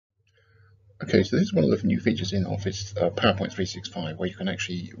Okay, so this is one of the new features in Office PowerPoint 365 where you can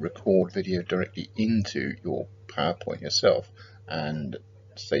actually record video directly into your PowerPoint yourself and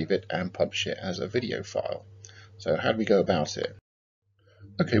save it and publish it as a video file. So how do we go about it?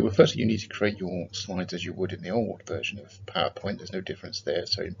 Okay, well firstly you need to create your slides as you would in the old version of PowerPoint. There's no difference there,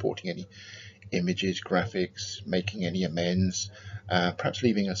 so importing any images, graphics, making any amends, perhaps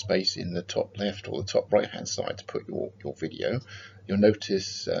leaving a space in the top left or the top right hand side to put your video. You'll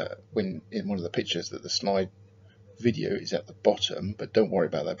notice when in one of the pictures that the slide video is at the bottom, but don't worry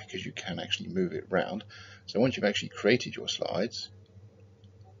about that because you can actually move it around. So once you've actually created your slides,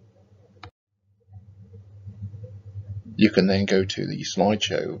 you can then go to the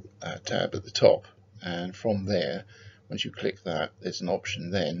slideshow tab at the top, and from there, once you click that, there's an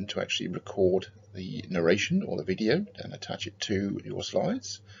option then to actually record the narration or the video and attach it to your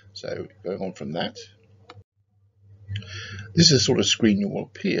slides. So going on from that, this is a sort of screen you will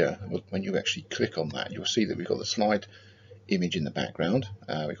appear when you actually click on that. You'll see that we've got the slide image in the background.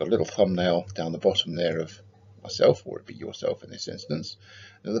 We've got a little thumbnail down the bottom there of myself, or it'd be yourself in this instance.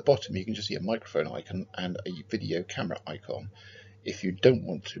 And at the bottom you can just see a microphone icon and a video camera icon. If you don't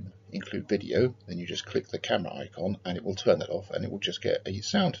want to include video, then you just click the camera icon and it will turn that off and it will just get a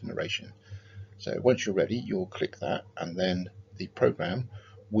sound narration. So once you're ready, you'll click that and then the program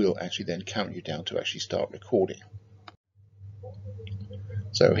will actually then count you down to actually start recording.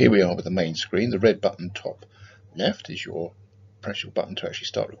 So here we are with the main screen. The red button top left is your press your button to actually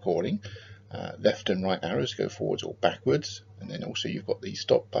start recording. Left and right arrows go forwards or backwards, and then also you've got the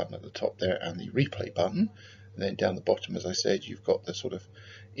stop button at the top there and the replay button. And then down the bottom, as I said, you've got the sort of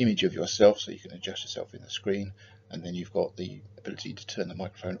image of yourself so you can adjust yourself in the screen, and then you've got the ability to turn the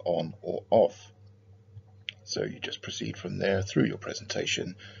microphone on or off. So you just proceed from there through your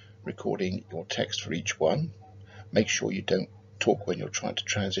presentation, recording your text for each one. Make sure you don't talk when you're trying to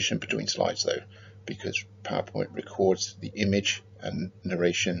transition between slides though, because PowerPoint records the image and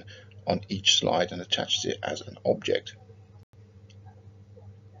narration on each slide and attaches it as an object.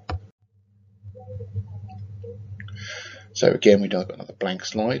 So again, we've got another blank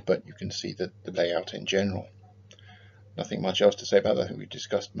slide, but you can see the layout in general. Nothing much else to say about that. I think we've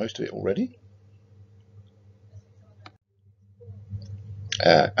discussed most of it already.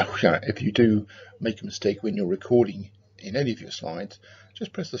 If you do make a mistake when you're recording in any of your slides,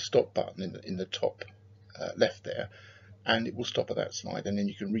 just press the stop button in the top left there, and it will stop at that slide, and then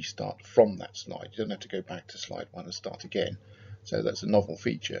you can restart from that slide. You don't have to go back to slide 1 and start again. So that's a novel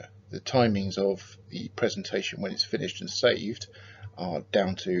feature. The timings of the presentation when it's finished and saved are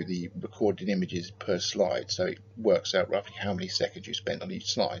down to the recorded images per slide, so it works out roughly how many seconds you spend on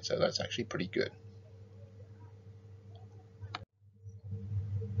each slide, so that's actually pretty good.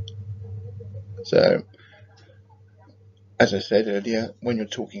 So as I said earlier, when you're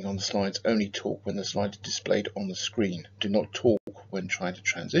talking on the slides, only talk when the slide is displayed on the screen. Do not talk when trying to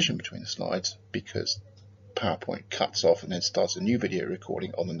transition between the slides, because PowerPoint cuts off and then starts a new video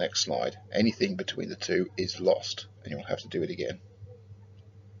recording on the next slide. Anything between the two is lost and you'll have to do it again.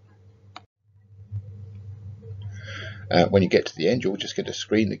 When you get to the end, you'll just get a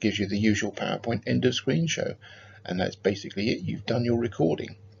screen that gives you the usual PowerPoint end of screen show, and that's basically it. You've done your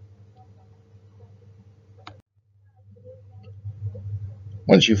recording.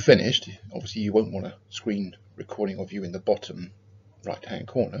 Once you've finished, obviously you won't want a screen recording of you in the bottom right hand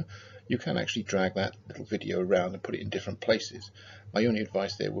corner. You can actually drag that little video around and put it in different places. My only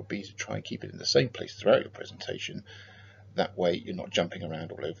advice there would be to try and keep it in the same place throughout your presentation. That way you're not jumping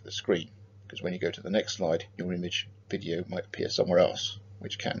around all over the screen, because when you go to the next slide, your image video might appear somewhere else,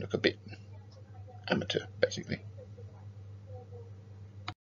 which can look a bit amateur basically.